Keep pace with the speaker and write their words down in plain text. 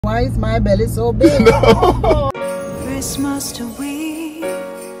Why is my belly so big? No. Christmas to we,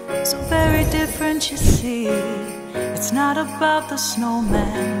 so very different you see. It's not about the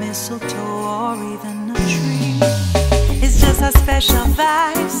snowman, mistletoe, or even a tree. It's just our special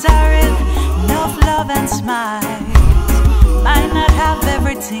vibes are in enough love and smiles. Might not have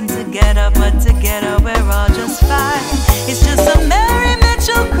everything together, but together we're all just fine. It's just a Merry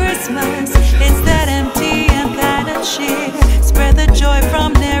Mitchell Christmas. It's that empty and kind of cheer. Spread the joy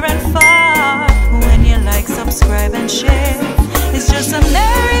from near and far. When you like, subscribe and share. It's just a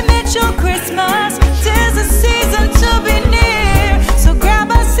Merry Mitchell Christmas. 'Tis a season to be near. So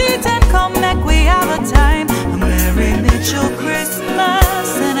grab a seat and come back, we have a time. A Merry Mitchell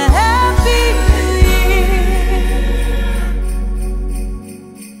Christmas and a Happy New Year.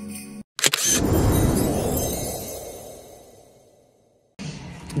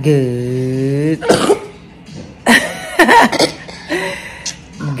 Good.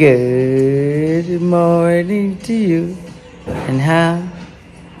 Good morning to you. And how?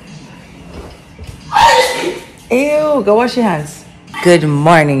 Ew, go wash your hands. Good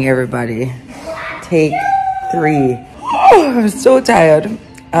morning, everybody. Take 3. Oh, I'm so tired.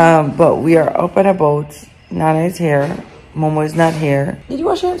 But we are up and about. Nana is here. Momo is not here. Did you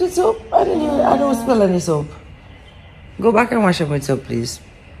wash your hands with soap? I don't smell any soap. Go back and wash them with soap, please.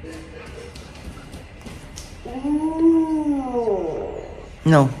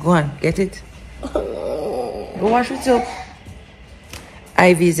 No, go on, get it. Go wash with soap.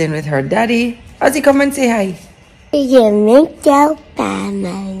 Ivy's in with her daddy. Ozzy, come and say hi. Mitchell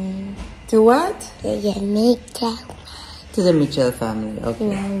family. To what? Mitchell. To the Mitchell family.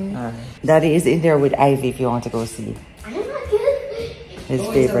 Okay. Alright. Daddy is in there with Ivy if you want to go see. His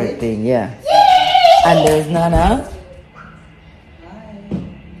favorite thing, yeah. And there's Nana.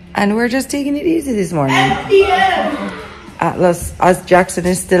 And we're just taking it easy this morning. Atlas, as Jackson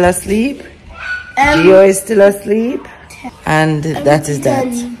is still asleep. Gio is still asleep. And that is that.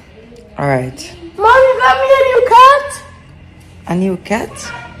 Alright. Mom, you got me a new cat? A new cat?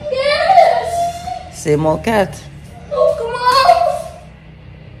 Yes. Same old cat. Oh, come on.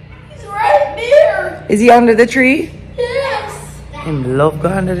 He's right there. Is he under the tree? Yes. Him love go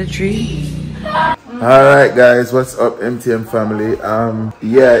under the tree. Alright guys, what's up MTM family?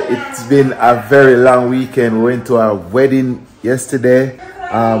 Yeah, it's been a very long weekend. We went to our wedding yesterday.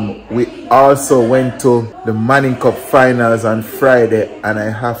 We also went to the Manning Cup finals on Friday, and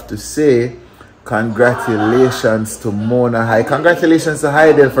I have to say congratulations to Mona High. Congratulations to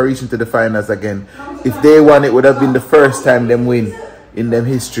Hydel for reaching to the finals again. If they won, it would have been the first time them win in them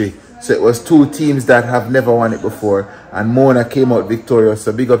history. So it was 2 teams that have never won it before, and Mona came out victorious.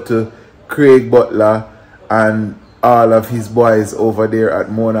 So big up to Craig Butler and all of his boys over there at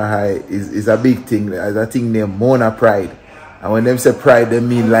Mona High. Is a big thing. There's a thing named Mona Pride. And when them say pride, they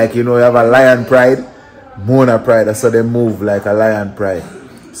mean like, you know, you have a lion pride, Mona Pride. So they move like a lion pride.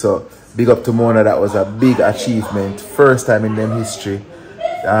 So big up to Mona. That was a big achievement. First time in them history.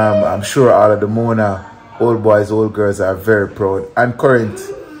 I'm sure all of the Mona old boys, old girls are very proud. And current,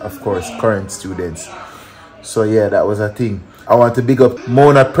 of course, current students. So yeah, that was a thing. I want to big up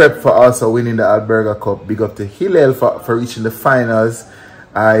Mona Prep for also winning the Alberga Cup. Big up to Hillel for reaching the finals.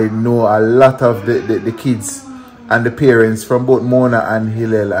 I know a lot of the kids and the parents from both Mona and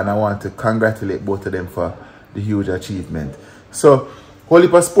Hillel, and I want to congratulate both of them for the huge achievement. So, whole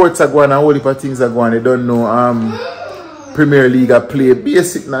heap of sports are going and whole heap of things are going. They don't know Premier League I play.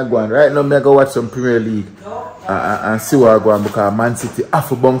 Basic not going. Right now, I go watch some Premier League and see what I go on, because Man City have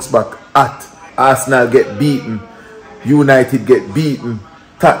to bounce back at Arsenal get beaten. United get beaten,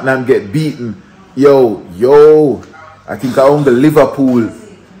 Tottenham get beaten. Yo, I think our uncle Liverpool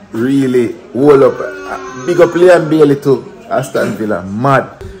really hold up. Big up Liam Bailey too. Aston Villa,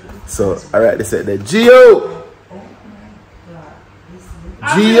 mad. So, alright, they said that. Gio!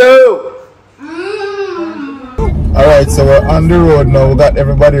 Alright, so we're on the road now. We got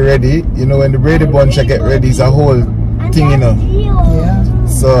everybody ready. You know, when the Brady Bunch get ready, it's a whole thing, you know. Yeah.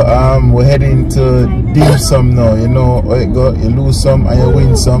 So we're heading to dim sum now. You know how it go, you lose some and you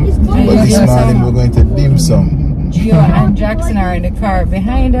win some. But this morning we're going to dim sum. Gio and Jackson are in the car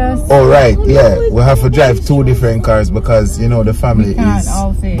behind us. Oh right, yeah. We have to drive 2 different cars because you know the family is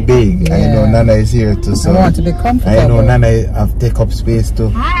big. Yeah. And you know Nana is here too. So I want to be comfortable. I know Nana have take up space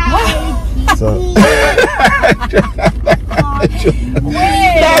too. So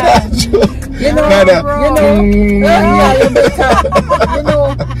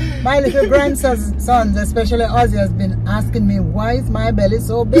my little grandsons, especially Ozzy, has been asking me, why is my belly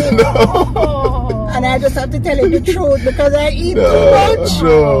so big? No. And I just have to tell him the truth because I eat too much.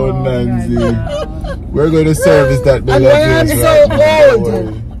 No, Nancy. We're going to service that belly. And when I'm so old,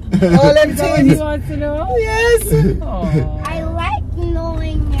 All them things. wants to know? Yes. I like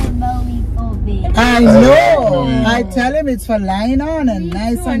knowing your belly so big. I know. I tell him it's for lying on and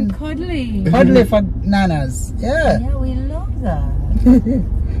nice and cuddly. cuddly for nanas. Yeah. Yeah, we love that.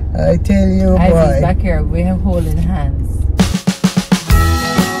 I tell you, As he's boy. back here, we have holding hands.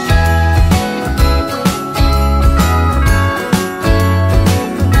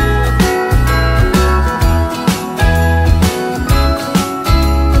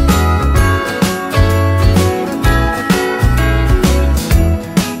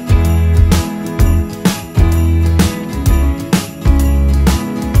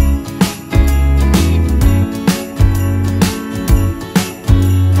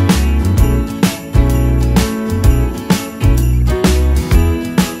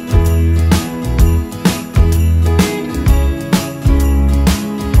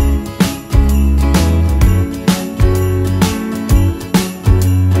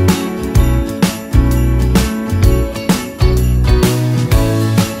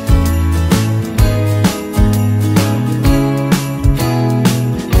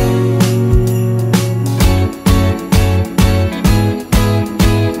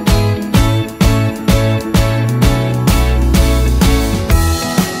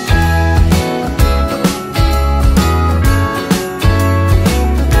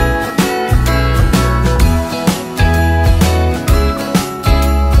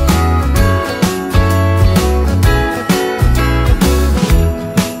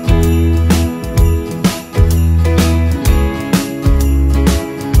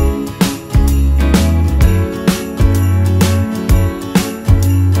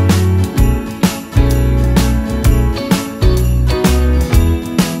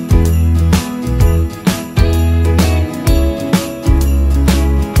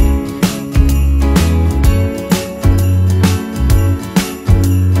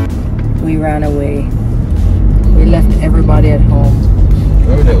 Ran away. We left everybody at home.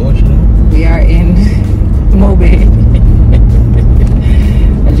 Where are the ocean? We are in Mobe.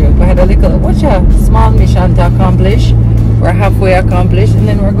 I joke. We had a little, what's a small mission to accomplish. We're halfway accomplished and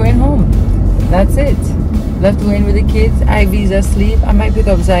then we're going home. That's it. Left Wayne with the kids. Ivy's asleep. I might pick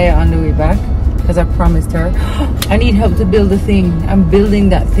up Zaya on the way back because I promised her. I need help to build the thing. I'm building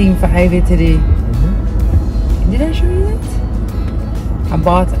that thing for Ivy today. Did I show you that? I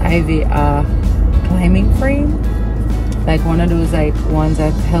bought Ivy a climbing frame, like one of those like ones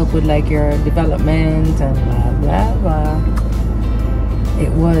that help with like your development and blah blah. It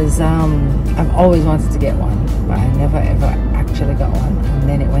was I've always wanted to get one, but I never ever actually got one. And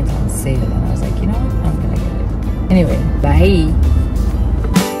then it went on sale, and I was like, you know what, I'm gonna get it. Anyway, bye.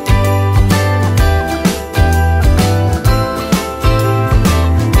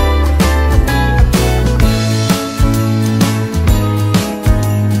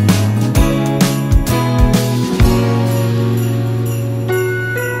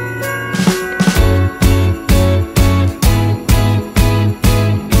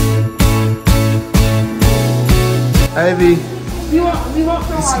 Ivy, you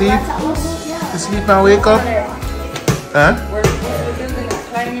sleep? You sleep and wake up? Huh? We're building a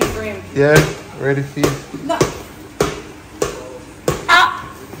climbing frame. Yeah, ready for you.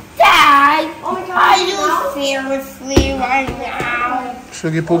 Dad, are you seriously right now?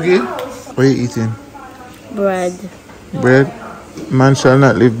 Sugar Poogie? What are you eating? Bread. Bread? Man shall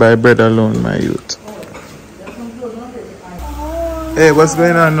not live by bread alone, my youth. Hey, what's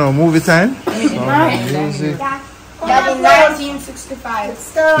going on now? Movie time? Music. That's 1965.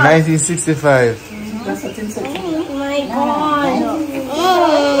 1965. Oh my god.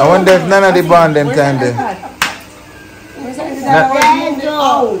 I wonder if Nana they born them time there.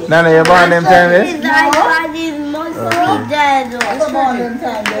 Nana, you born them time there? Everybody must be dead.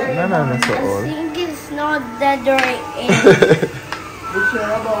 Nana not so I old. think it's not dead right now.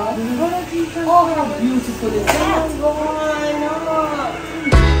 Oh, how beautiful is that? What's going on?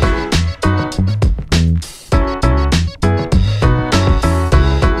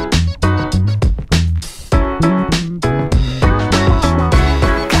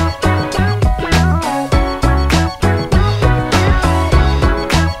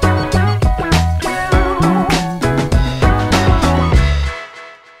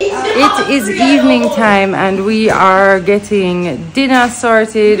 It is evening time and we are getting dinner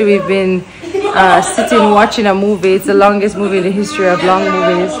sorted. We've been sitting watching a movie. It's the longest movie in the history of long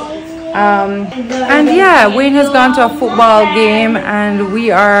movies. And yeah, Wayne has gone to a football game and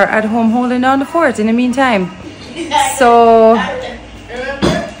we are at home holding down the fort in the meantime. So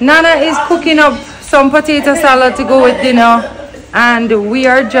Nana is cooking up some potato salad to go with dinner and we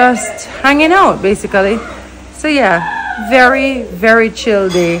are just hanging out basically. So yeah, very, very chill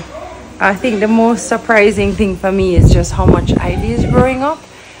day. I think the most surprising thing for me is just how much Ivy is growing up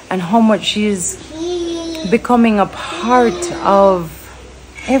and how much she's becoming a part of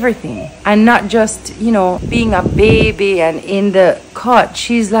everything, and not just, you know, being a baby and in the cot.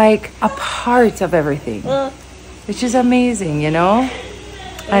 She's like a part of everything, which is amazing, you know.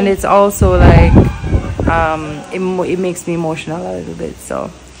 And it's also like it makes me emotional a little bit. So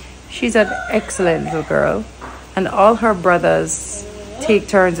she's an excellent little girl, and all her brothers take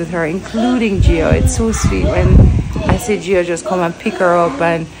turns with her, including Gio. It's so sweet when I say Gio just come and pick her up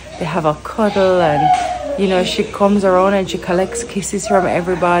and they have a cuddle, and you know, she comes around and she collects kisses from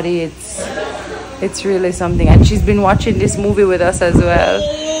everybody. It's really something. And she's been watching this movie with us as well.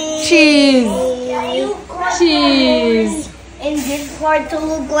 Cheese. In this part to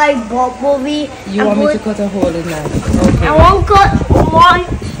look like Bumblebee. You want me to cut a hole in that? Okay. I want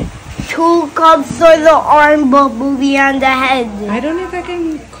 2 cups for the arm, Bumblebee, and the head. I don't know if I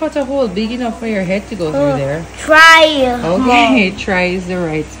can cut a hole big enough for your head to go through there. Try. Okay, try is the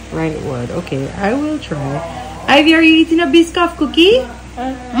right word. Okay, I will try. Ivy, are you eating a Biscoff cookie?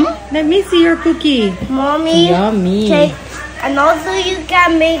 Let me see your cookie. Mommy. Yummy. And also you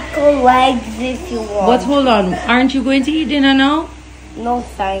can make legs if you want. But hold on, aren't you going to eat dinner now? No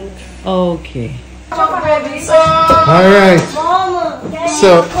thanks. Okay. Alright.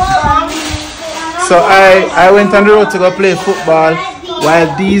 So I went on the road to go play football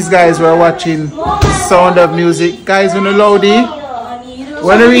while these guys were watching Sound of Music. Guys, when the loudie,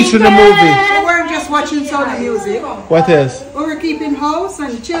 when they reach in the movie. We weren't just watching Sound of Music. What else? We were keeping house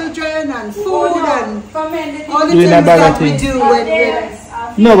and children and food and all the Doing things that thing. we do when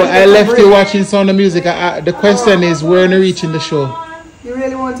No, but I left you watching Sound of Music. The question is, where are they reaching the show? you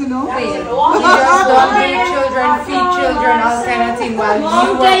really want to know? You just don't bring children, feed children, all kind of thing while you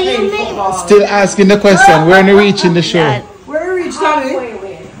are playing football. Still asking the question, where are they reaching the show? Where we reached, Tami?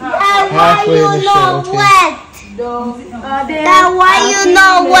 Halfway in the show, okay. That's why you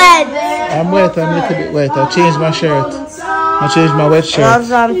not wet. I'm wet, I'm a little bit wet. I changed my shirt. I changed my wet shirt. That's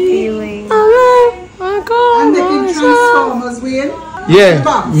what I'm feeling. And making Transformers, Wayne. Yeah,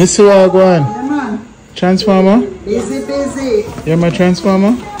 Mr. Wagwan. Yeah, man. Transformer? Busy. You're my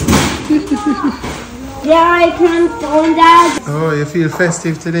Transformer? Yeah, I transformed that. Oh, you feel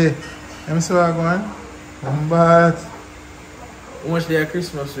festive today. Mr. Wagwan? But How much day of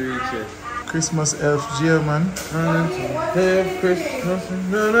Christmas we reach yet? Christmas elf Gio, man. Day of Christmas.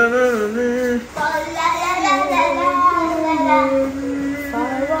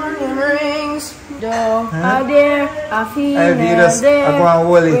 Rings. Out there, I feel I go and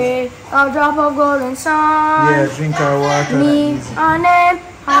hold it. a drop of golden sun. Yeah, drink our water. Me on it,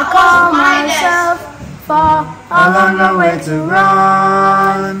 I call myself for a longer way to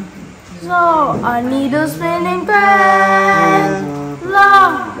run. So I need a spinning thread,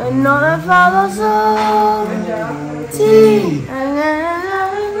 love, another follow soul. Tea, and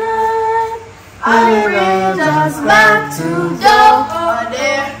brings us back to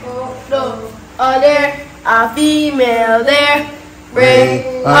there, a female there.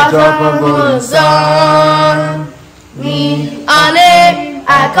 Bring a drop of golden sun. Me on it,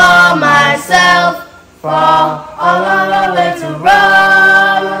 I call myself for a longer way to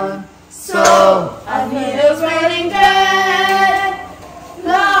run. So I need a spinning thread,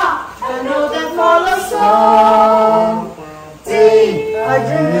 love, I know that follows song. Tea, I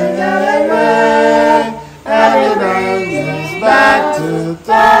drink it and it brings us back to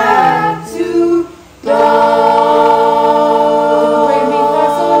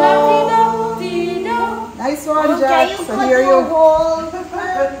Nice one, Jack. So here you go.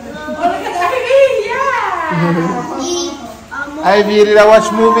 Ivy, did I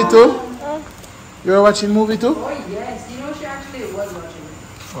watch movie too? You were watching movie too? Oh yes, you know she actually was watching.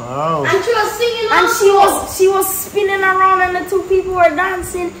 Wow. And she was singing, and she was spinning around, and the 2 people were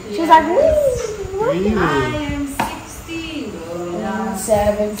dancing. She was like, woo. Really? I am 16.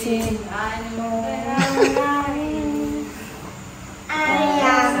 17. I am 9.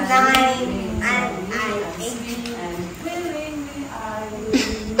 And I'm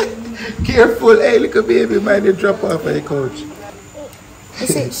 18. Careful, hey, little baby, mind you drop off of the couch. You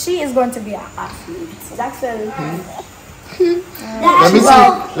see, she is going to be an athlete. That's very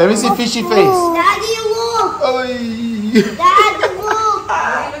Let me see fishy face. Daddy, look. Oy. Daddy, look.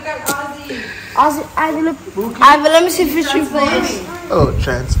 Look at Ozzy. Ivy, look. Ivy, let me see fishy face. Oh,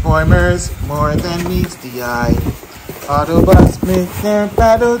 Transformers, more than meets the eye. Autobots make their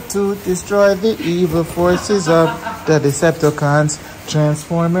battle to destroy the evil forces of the Decepticons.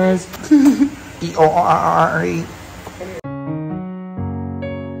 Transformers. E-O-R-R-E.